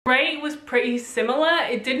grey was pretty similar.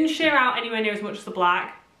 It didn't sheer out anywhere near as much as the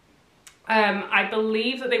black. I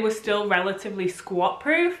believe that they were still relatively squat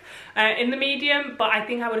proof in the medium, but I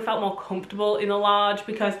think I would have felt more comfortable in the large,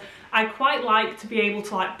 because I quite like to be able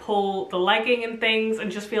to like pull the legging and things and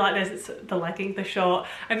just feel like there's the short.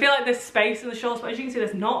 I feel like there's space in the shorts, but as you can see,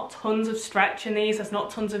 there's not tons of stretch in these. There's not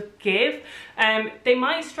tons of give. They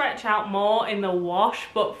might stretch out more in the wash,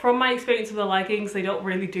 but from my experience of the leggings, they don't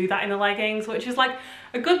really do that in the leggings, which is like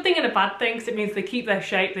a good thing and a bad thing, because it means they keep their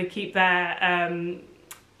shape, they keep their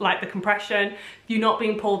like the compression. You're not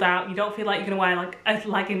being pulled out. You don't feel like you're gonna wear like a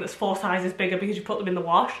legging that's 4 sizes bigger because you put them in the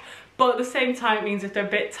wash. But at the same time, it means if they're a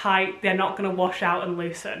bit tight, they're not gonna wash out and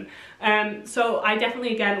loosen. So I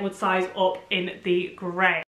definitely, again, would size up in the grey.